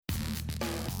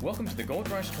Welcome to the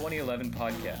GoldRush 2011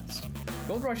 podcast.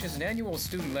 GoldRush is an annual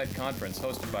student-led conference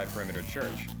hosted by Perimeter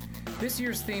Church. This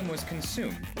year's theme was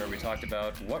Consumed, where we talked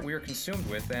about what we are consumed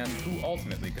with and who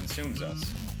ultimately consumes us.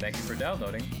 Thank you for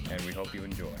downloading, and we hope you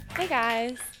enjoy. Hey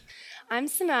guys, I'm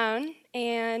Simone,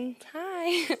 and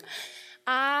hi.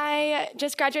 I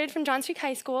just graduated from Johns Creek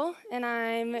High School, and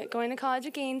I'm going to college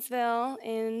at Gainesville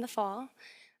in the fall.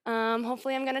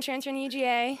 Hopefully I'm going to transfer in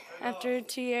UGA after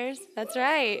 2 years. That's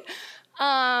right.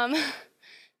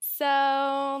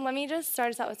 So let me just start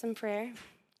us out with some prayer.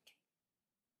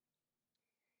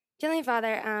 Heavenly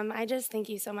Father, I just thank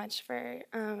you so much for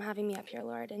having me up here,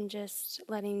 Lord, and just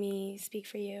letting me speak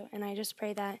for you. And I just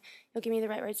pray that you'll give me the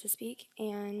right words to speak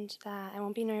and that I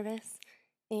won't be nervous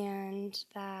and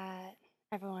that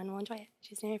everyone will enjoy it. In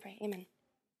Jesus' name I pray. Amen.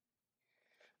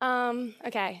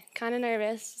 Okay, kind of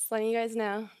nervous, just letting you guys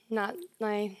know. Not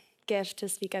my gift to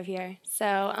speak of here.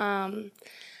 So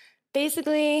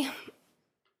basically,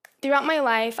 throughout my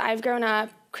life, I've grown up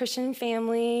Christian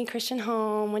family, Christian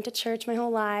home, went to church my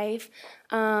whole life,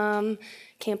 Camp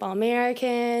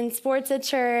All-American, sports at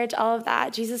church, all of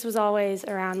that. Jesus was always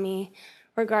around me,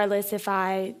 regardless if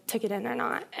I took it in or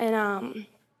not. And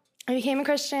I became a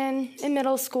Christian in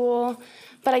middle school,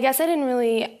 but I guess I didn't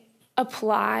really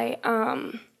apply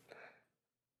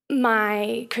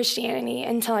my Christianity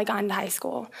until I got into high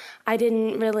school. I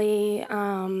didn't really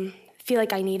feel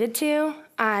like I needed to.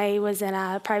 I was in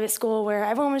a private school where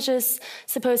everyone was just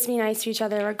supposed to be nice to each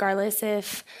other, regardless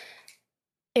if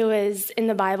it was in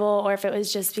the Bible or if it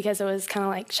was just because it was kind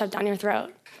of like shoved down your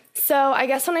throat. So I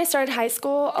guess when I started high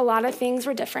school, a lot of things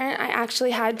were different. I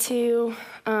actually had to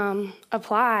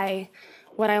apply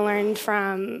what I learned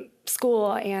from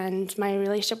school and my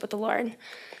relationship with the Lord.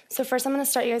 So first I'm going to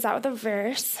start you guys out with a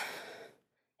verse.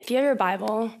 If you have your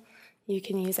Bible, you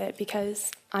can use it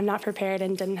because I'm not prepared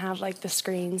and didn't have like the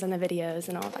screens and the videos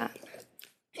and all that.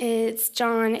 It's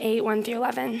John 8,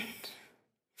 1-11.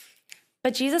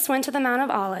 But Jesus went to the Mount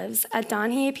of Olives. At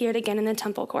dawn he appeared again in the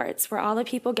temple courts, where all the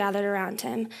people gathered around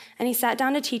him. And he sat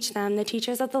down to teach them. The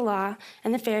teachers of the law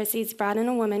and the Pharisees brought in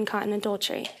a woman caught in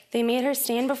adultery. They made her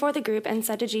stand before the group and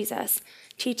said to Jesus,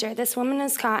 "Teacher, this woman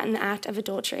is caught in the act of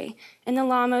adultery. In the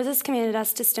law, Moses commanded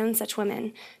us to stone such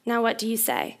women. Now what do you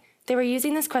say?" They were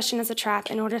using this question as a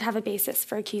trap in order to have a basis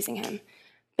for accusing him.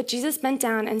 But Jesus bent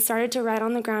down and started to write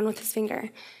on the ground with his finger.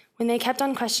 When they kept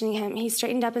on questioning him, he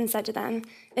straightened up and said to them,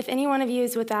 "If any one of you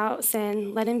is without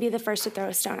sin, let him be the first to throw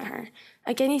a stone at her."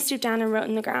 Again he stooped down and wrote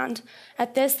in the ground.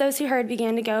 At this, those who heard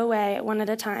began to go away one at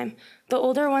a time, the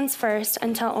older ones first,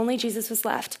 until only Jesus was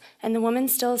left, and the woman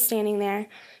still standing there.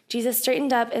 Jesus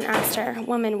straightened up and asked her,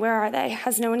 "Woman, where are they?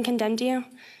 Has no one condemned you?"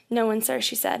 "No one, sir,"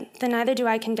 she said. "Then neither do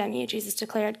I condemn you," Jesus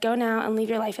declared. "Go now and leave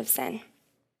your life of sin."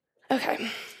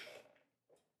 Okay.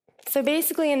 So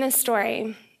basically in this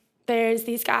story, there's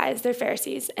these guys, they're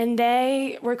Pharisees, and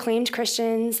they were claimed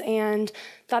Christians and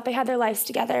thought they had their lives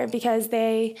together because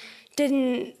they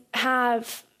didn't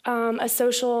have a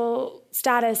social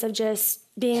status of just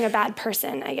being a bad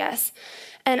person, I guess.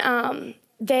 And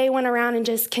they went around and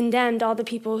just condemned all the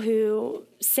people who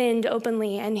sinned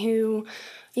openly and who,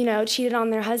 cheated on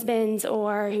their husbands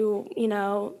or who,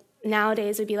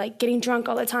 nowadays would be like getting drunk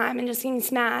all the time and just getting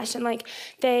smashed. And like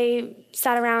they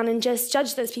sat around and just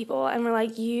judged those people and were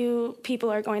like, "You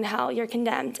people are going to hell, you're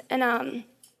condemned." And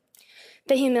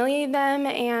they humiliated them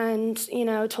and,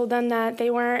 told them that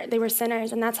they were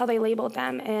sinners, and that's how they labeled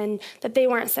them, and that they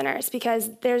weren't sinners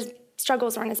because their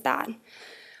struggles weren't as bad.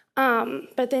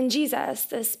 But then Jesus,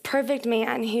 this perfect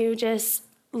man who just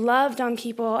loved on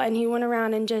people and he went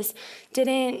around and just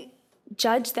didn't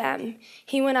judge them.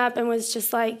 He went up and was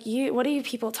just like, what are you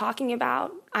people talking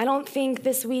about? I don't think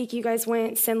this week you guys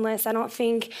went sinless. I don't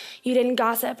think you didn't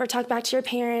gossip or talk back to your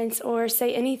parents or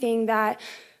say anything that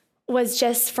was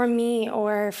just from me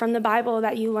or from the Bible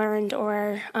that you learned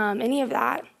or any of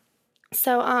that.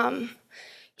 So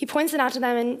he points it out to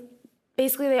them, and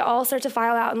basically they all start to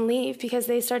file out and leave because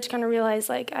they start to kind of realize,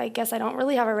 like, I guess I don't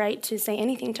really have a right to say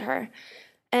anything to her.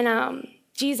 And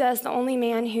Jesus, the only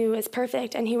man who is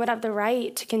perfect and he would have the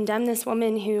right to condemn this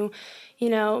woman who,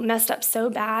 messed up so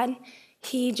bad,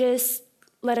 he just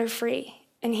let her free.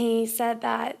 And he said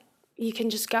that you can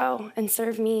just go and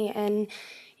serve me. And,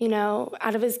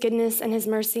 out of his goodness and his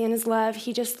mercy and his love,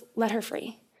 he just let her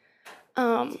free.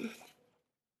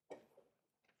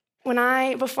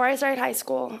 Before I started high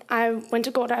school, I went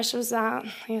to GoldRush.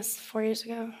 It was, 4 years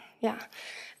ago. Yeah.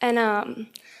 And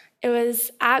it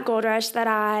was at GoldRush that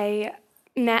I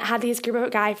had these group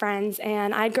of guy friends,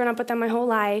 and I'd grown up with them my whole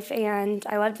life, and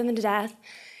I loved them to death.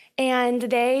 And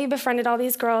they befriended all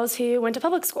these girls who went to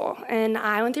public school, and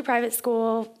I went through private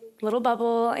school, little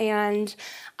bubble, and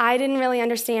I didn't really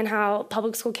understand how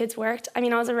public school kids worked. I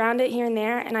mean, I was around it here and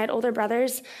there, and I had older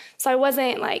brothers, so I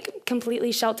wasn't like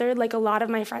completely sheltered like a lot of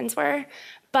my friends were,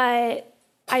 but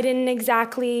I didn't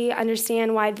exactly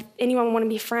understand why anyone would want to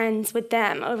be friends with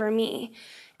them over me.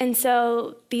 And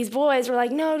so these boys were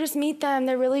like, no, just meet them.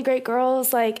 They're really great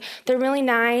girls. Like, they're really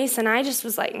nice. And I just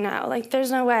was like, no, like,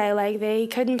 there's no way. Like, they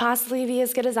couldn't possibly be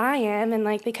as good as I am. And,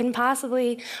 like, they couldn't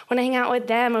possibly want to hang out with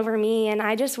them over me. And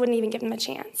I just wouldn't even give them a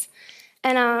chance.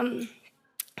 And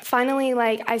finally,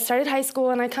 like, I started high school,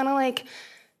 and I kind of, like,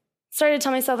 started to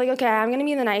tell myself, like, okay, I'm going to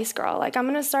be the nice girl. Like, I'm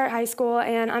going to start high school,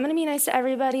 and I'm going to be nice to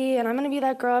everybody, and I'm going to be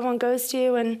that girl everyone goes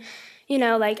to. And you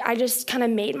know, like, I just kind of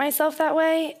made myself that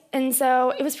way. And so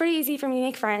it was pretty easy for me to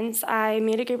make friends. I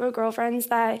made a group of girlfriends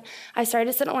that I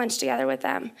started to sit at lunch together with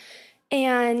them.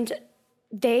 And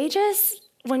they just,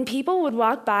 when people would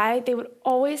walk by, they would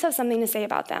always have something to say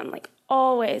about them, like,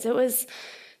 always. It was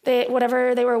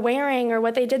whatever they were wearing or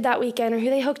what they did that weekend or who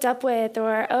they hooked up with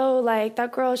or, oh, like,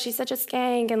 that girl, she's such a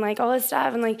skank and, like, all this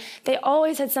stuff. And, like, they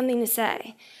always had something to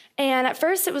say. And at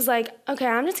first it was like, okay,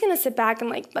 I'm just going to sit back and,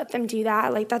 like, let them do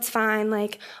that. Like, that's fine.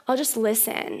 Like, I'll just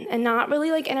listen and not really,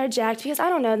 like, interject because I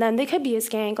don't know them. They could be a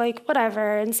skank, like,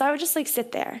 whatever. And so I would just, like,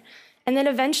 sit there. And then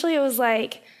eventually it was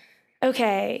like,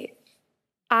 okay,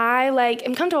 I, like,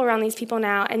 am comfortable around these people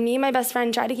now. And me and my best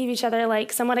friend tried to keep each other,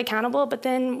 like, somewhat accountable. But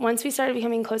then once we started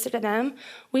becoming closer to them,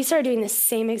 we started doing the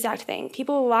same exact thing.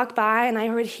 People would walk by and I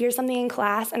would hear something in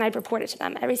class and I'd report it to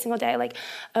them every single day. Like,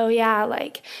 oh yeah,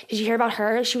 like, did you hear about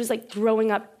her? She was, like,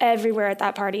 throwing up everywhere at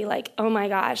that party. Like, oh my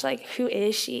gosh, like, who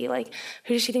is she? Like,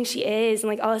 who does she think she is? And,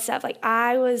 like, all this stuff. Like,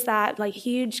 I was that, like,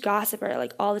 huge gossiper,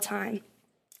 like, all the time.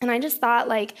 And I just thought,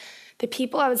 like, the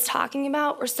people I was talking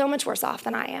about were so much worse off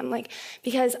than I am, like,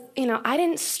 because, you know, I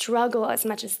didn't struggle as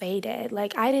much as they did.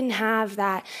 Like, I didn't have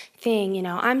that thing, you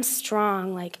know, I'm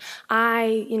strong, like,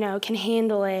 I, you know, can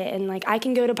handle it, and, like, I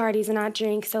can go to parties and not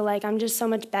drink, so, like, I'm just so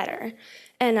much better.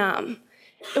 And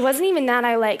it wasn't even that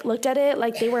I, like, looked at it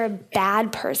like they were a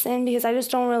bad person, because I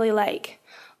just don't really, like,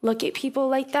 look at people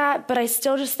like that, but I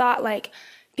still just thought, like,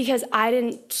 because I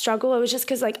didn't struggle, it was just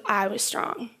because, like, I was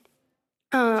strong.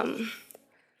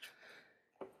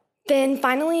 Then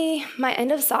finally, my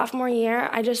end of sophomore year,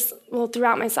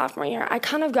 throughout my sophomore year, I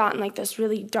kind of got in, like, this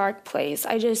really dark place.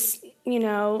 I just, you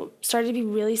know, started to be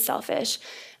really selfish.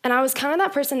 And I was kind of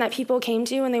that person that people came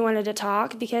to when they wanted to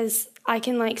talk, because I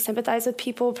can, like, sympathize with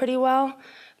people pretty well.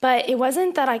 But it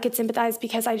wasn't that I could sympathize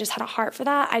because I just had a heart for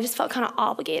that. I just felt kind of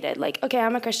obligated. Like, okay,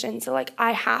 I'm a Christian, so, like,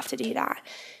 I have to do that.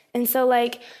 And so,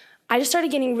 like, I just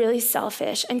started getting really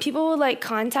selfish, and people would, like,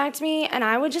 contact me, and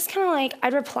I would just kind of, like,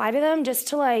 I'd reply to them just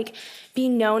to, like, be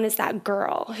known as that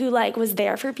girl who, like, was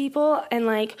there for people and,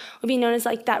 like, would be known as,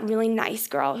 like, that really nice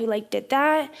girl who, like, did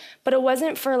that. But it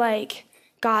wasn't for, like,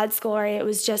 God's glory. It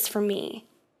was just for me.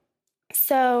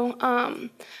 So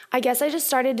I guess I just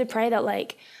started to pray that,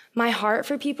 like, my heart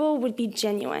for people would be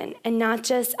genuine and not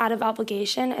just out of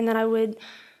obligation, and that I would,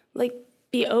 like,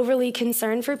 be overly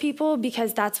concerned for people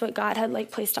because that's what God had,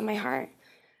 like, placed on my heart.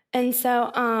 And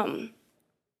so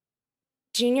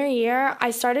junior year,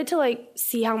 I started to, like,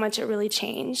 see how much it really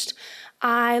changed.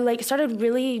 I, like, started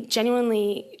really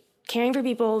genuinely caring for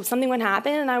people. If something would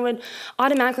happen, and I would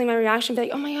automatically, my reaction would be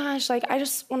like, oh my gosh, like, I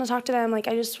just want to talk to them. Like,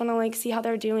 I just want to, like, see how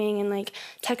they're doing and, like,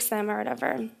 text them or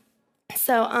whatever.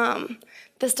 So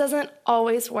this doesn't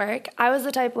always work. I was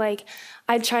the type, like,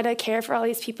 I'd try to care for all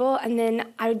these people, and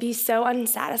then I would be so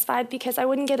unsatisfied because I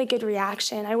wouldn't get a good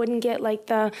reaction. I wouldn't get, like,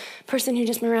 the person who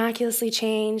just miraculously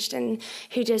changed and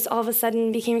who just all of a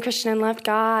sudden became a Christian and left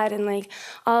God and, like,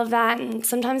 all of that. And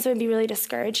sometimes it would be really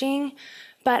discouraging.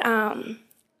 But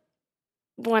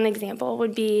one example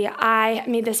would be I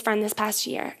made this friend this past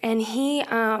year, and he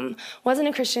wasn't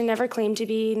a Christian, never claimed to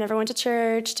be, never went to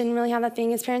church, didn't really have that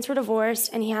thing. His parents were divorced,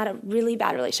 and he had a really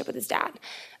bad relationship with his dad.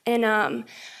 And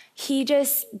he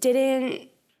just didn't,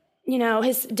 you know,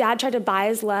 his dad tried to buy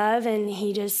his love, and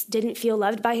he just didn't feel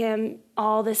loved by him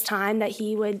all this time that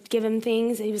he would give him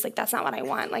things. He was like, that's not what I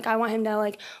want. Like, I want him to,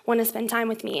 like, want to spend time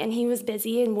with me. And he was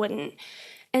busy and wouldn't.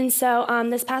 And so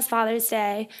this past Father's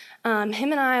Day,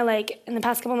 him and I, like, in the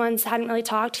past couple months hadn't really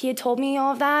talked. He had told me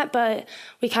all of that, but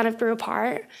we kind of grew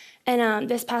apart. And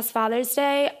this past Father's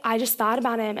Day, I just thought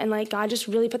about him, and, like, God just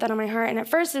really put that on my heart. And at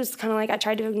first it was kind of like I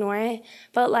tried to ignore it,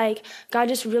 but, like, God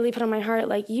just really put on my heart,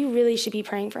 like, you really should be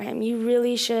praying for him. You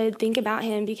really should think about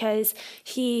him because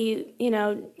he, you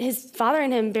know, his father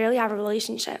and him barely have a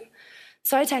relationship.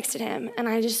 So I texted him, and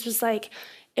I just was like,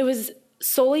 it was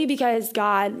solely because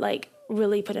God, like,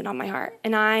 really put it on my heart,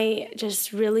 and I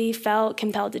just really felt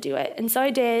compelled to do it. And so I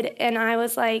did, and I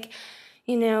was like,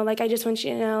 I just want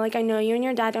you to know, I know you and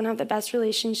your dad don't have the best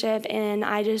relationship, and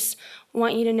I just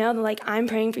want you to know that, I'm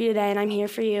praying for you today, and I'm here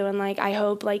for you, and, I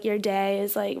hope, your day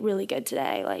is, really good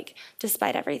today,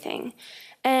 despite everything.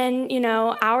 And,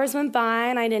 hours went by,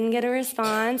 and I didn't get a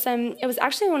response, and it was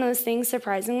actually one of those things,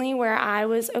 surprisingly, where I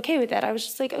was okay with it. I was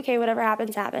just okay, whatever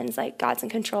happens, happens. God's in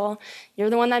control. You're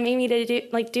the one that made me to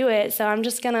do it, so I'm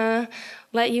just gonna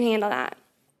let you handle that.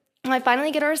 And I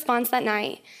finally get a response that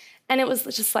night, and it was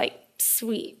just,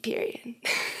 sweet, period.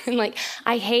 And,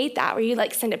 I hate that, where you,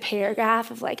 send a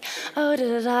paragraph of, oh,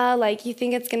 da-da-da, you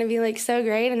think it's gonna be, so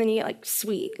great, and then you get,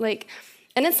 sweet,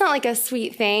 and it's not a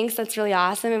sweet thanks, that's really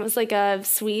awesome. It was a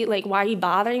sweet, why are you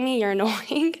bothering me? You're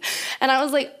annoying. And I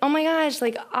was oh my gosh,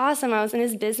 awesome. I was in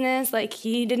his business.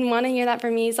 He didn't want to hear that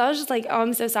from me. So I was just oh,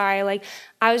 I'm so sorry.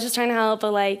 I was just trying to help,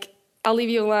 but I'll leave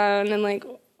you alone and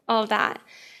all of that.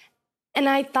 And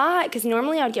I thought, because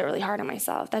normally I would get really hard on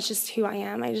myself. That's just who I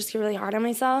am. I just get really hard on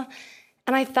myself.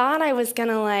 And I thought I was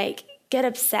gonna get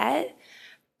upset,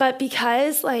 but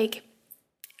because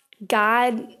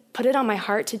God put it on my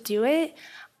heart to do it,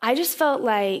 I just felt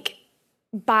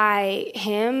by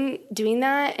him doing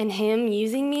that and him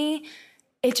using me,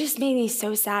 it just made me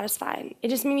so satisfied. It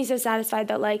just made me so satisfied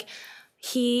that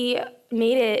he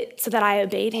made it so that I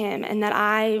obeyed him, and that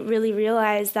I really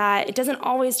realized that it doesn't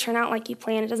always turn out like you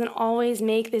plan. It doesn't always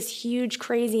make this huge,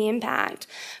 crazy impact.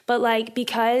 But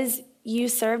because you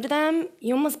served them,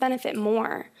 you almost benefit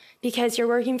more because you're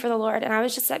working for the Lord, and I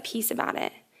was just at peace about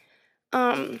it.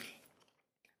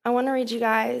 I want to read you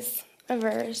guys a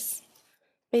verse,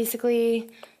 basically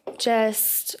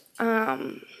just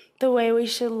the way we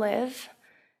should live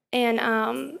and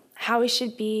how we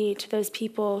should be to those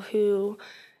people who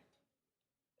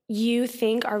you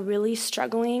think are really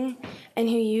struggling and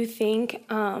who you think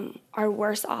are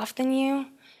worse off than you.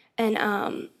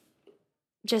 And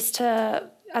just to,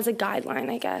 as a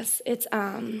guideline, I guess, it's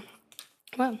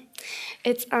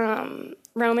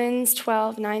Romans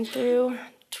 12, 9 through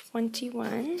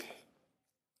 21.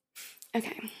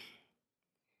 Okay.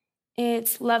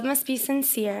 It's love must be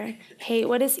sincere, hate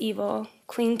what is evil,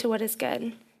 cling to what is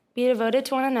good. Be devoted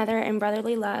to one another in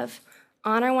brotherly love.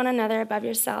 Honor one another above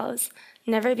yourselves.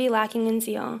 Never be lacking in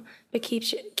zeal, but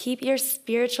keep your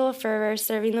spiritual fervor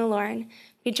serving the Lord.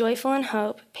 Be joyful in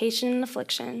hope, patient in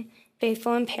affliction,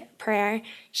 faithful in prayer.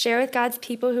 Share with God's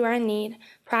people who are in need.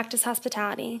 Practice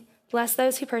hospitality. Bless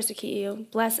those who persecute you.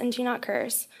 Bless and do not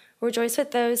curse. Rejoice with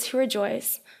those who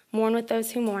rejoice. Mourn with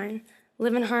those who mourn.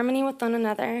 Live in harmony with one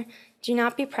another. Do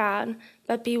not be proud,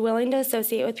 but be willing to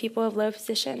associate with people of low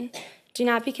position. Do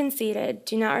not be conceited.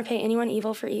 Do not repay anyone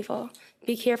evil for evil.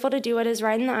 Be careful to do what is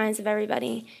right in the eyes of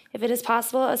everybody. If it is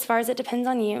possible, as far as it depends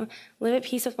on you, live at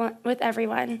peace with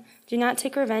everyone. Do not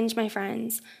take revenge, my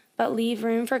friends, but leave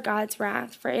room for God's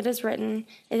wrath. For it is written,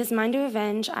 "It is mine to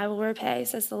avenge, I will repay,"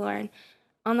 says the Lord.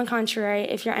 On the contrary,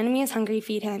 if your enemy is hungry,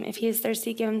 feed him. If he is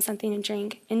thirsty, give him something to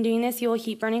drink. In doing this, you will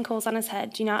heap burning coals on his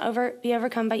head. Do not be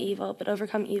overcome by evil, but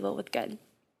overcome evil with good.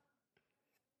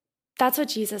 That's what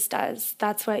Jesus does.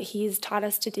 That's what he's taught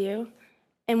us to do.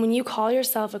 And when you call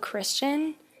yourself a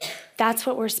Christian, that's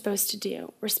what we're supposed to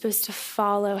do. We're supposed to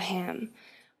follow him.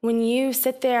 When you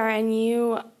sit there and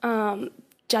you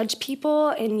judge people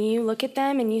and you look at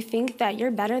them and you think that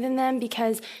you're better than them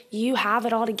because you have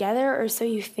it all together, or so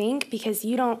you think, because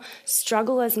you don't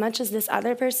struggle as much as this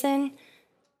other person,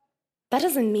 that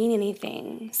doesn't mean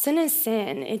anything. Sin is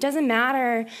sin. It doesn't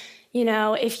matter,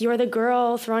 if you're the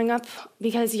girl throwing up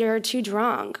because you're too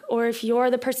drunk, or if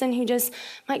you're the person who just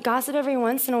might gossip every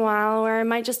once in a while, or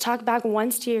might just talk back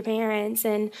once to your parents.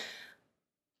 And,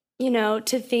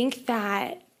 to think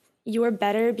that you're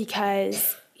better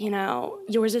because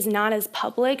yours is not as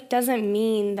public doesn't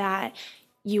mean that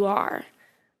you are.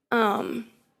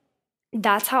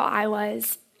 That's how I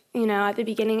was, at the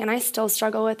beginning, and I still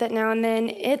struggle with it now and then.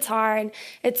 It's hard.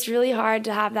 It's really hard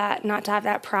to have that, not to have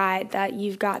that pride that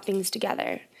you've got things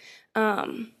together.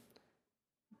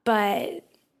 But,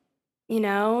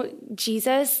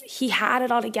 Jesus, he had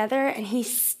it all together, and he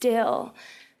still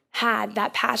had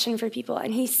that passion for people,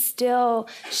 and he still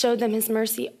showed them his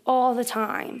mercy all the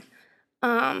time.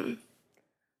 I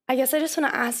guess I just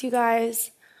want to ask you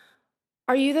guys,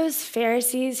 are you those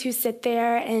Pharisees who sit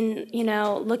there and,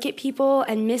 look at people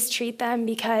and mistreat them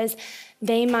because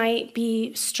they might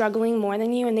be struggling more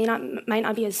than you and they might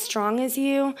not be as strong as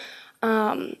you,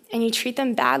 and you treat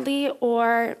them badly?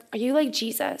 Or are you like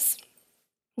Jesus,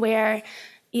 where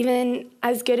even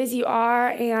as good as you are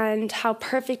and how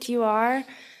perfect you are,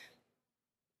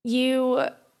 you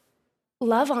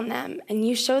love on them and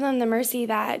you show them the mercy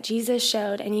that Jesus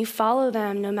showed, and you follow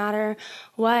them no matter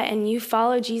what, and you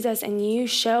follow Jesus and you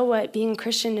show what being a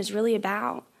Christian is really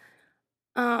about.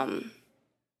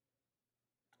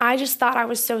 I just thought I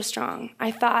was so strong. I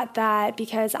thought that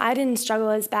because I didn't struggle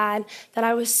as bad, that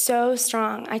I was so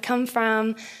strong. I come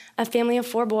from a family of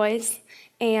 4 boys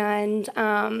and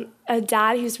a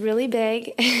dad who's really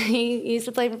big. He used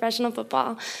to play professional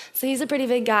football, so he's a pretty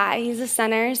big guy. He's a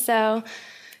center, so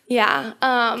yeah,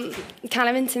 kind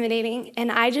of intimidating.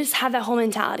 And I just had that whole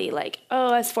mentality, like,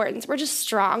 oh, as Fortins, we're just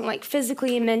strong, like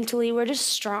physically and mentally, we're just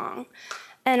strong.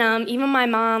 And even my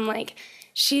mom, like,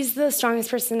 she's the strongest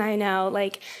person I know.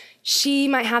 Like, she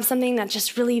might have something that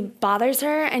just really bothers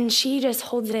her, and she just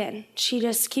holds it in. She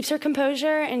just keeps her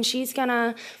composure, and she's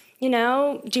gonna,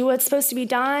 do what's supposed to be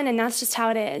done, and that's just how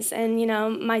it is. And,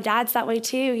 my dad's that way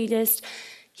too.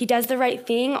 He does the right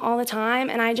thing all the time,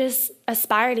 and I just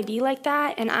aspire to be like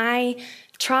that, and I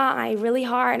try really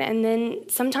hard. And then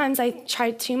sometimes I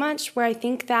try too much, where I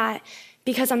think that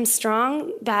because I'm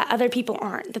strong, that other people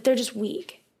aren't, that they're just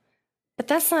weak. But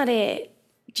that's not it.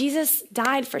 Jesus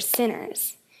died for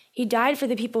sinners. He died for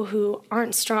the people who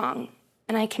aren't strong.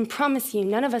 And I can promise you,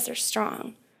 none of us are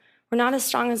strong. We're not as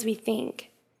strong as we think.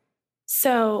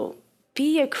 So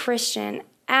be a Christian.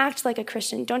 Act like a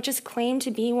Christian. Don't just claim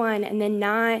to be one and then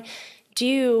not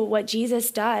do what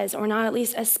Jesus does, or not at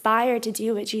least aspire to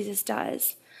do what Jesus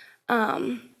does.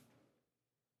 And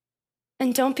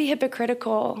don't be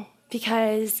hypocritical,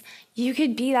 because you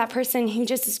could be that person who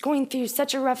just is going through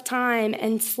such a rough time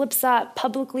and slips up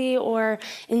publicly or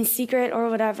in secret or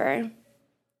whatever.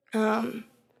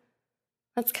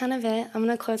 That's kind of it. I'm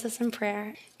going to close us in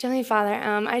prayer. Heavenly Father,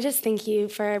 I just thank you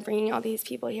for bringing all these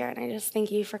people here, and I just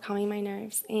thank you for calming my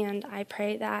nerves. And I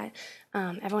pray that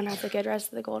everyone has a good rest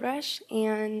of the Gold Rush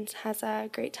and has a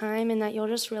great time, and that you'll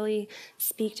just really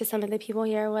speak to some of the people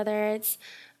here, whether it's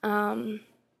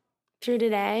through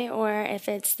today, or if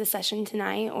it's the session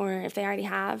tonight, or if they already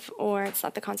have, or it's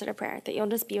at the concert of prayer, that you'll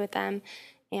just be with them,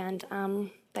 and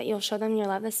that you'll show them your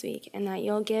love this week, and that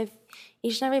you'll give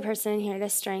each and every person here the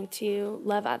strength to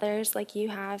love others like you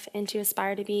have, and to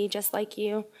aspire to be just like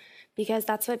you, because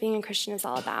that's what being a Christian is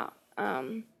all about.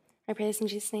 I pray this in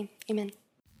Jesus' name. Amen.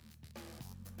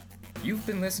 You've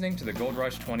been listening to the Gold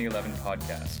Rush 2011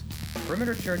 podcast.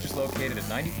 Perimeter Church is located at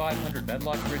 9500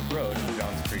 Medlock Ridge Road in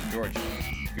Johns Creek, Georgia.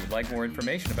 If you would like more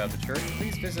information about the church,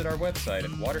 please visit our website at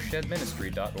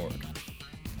watershedministry.org.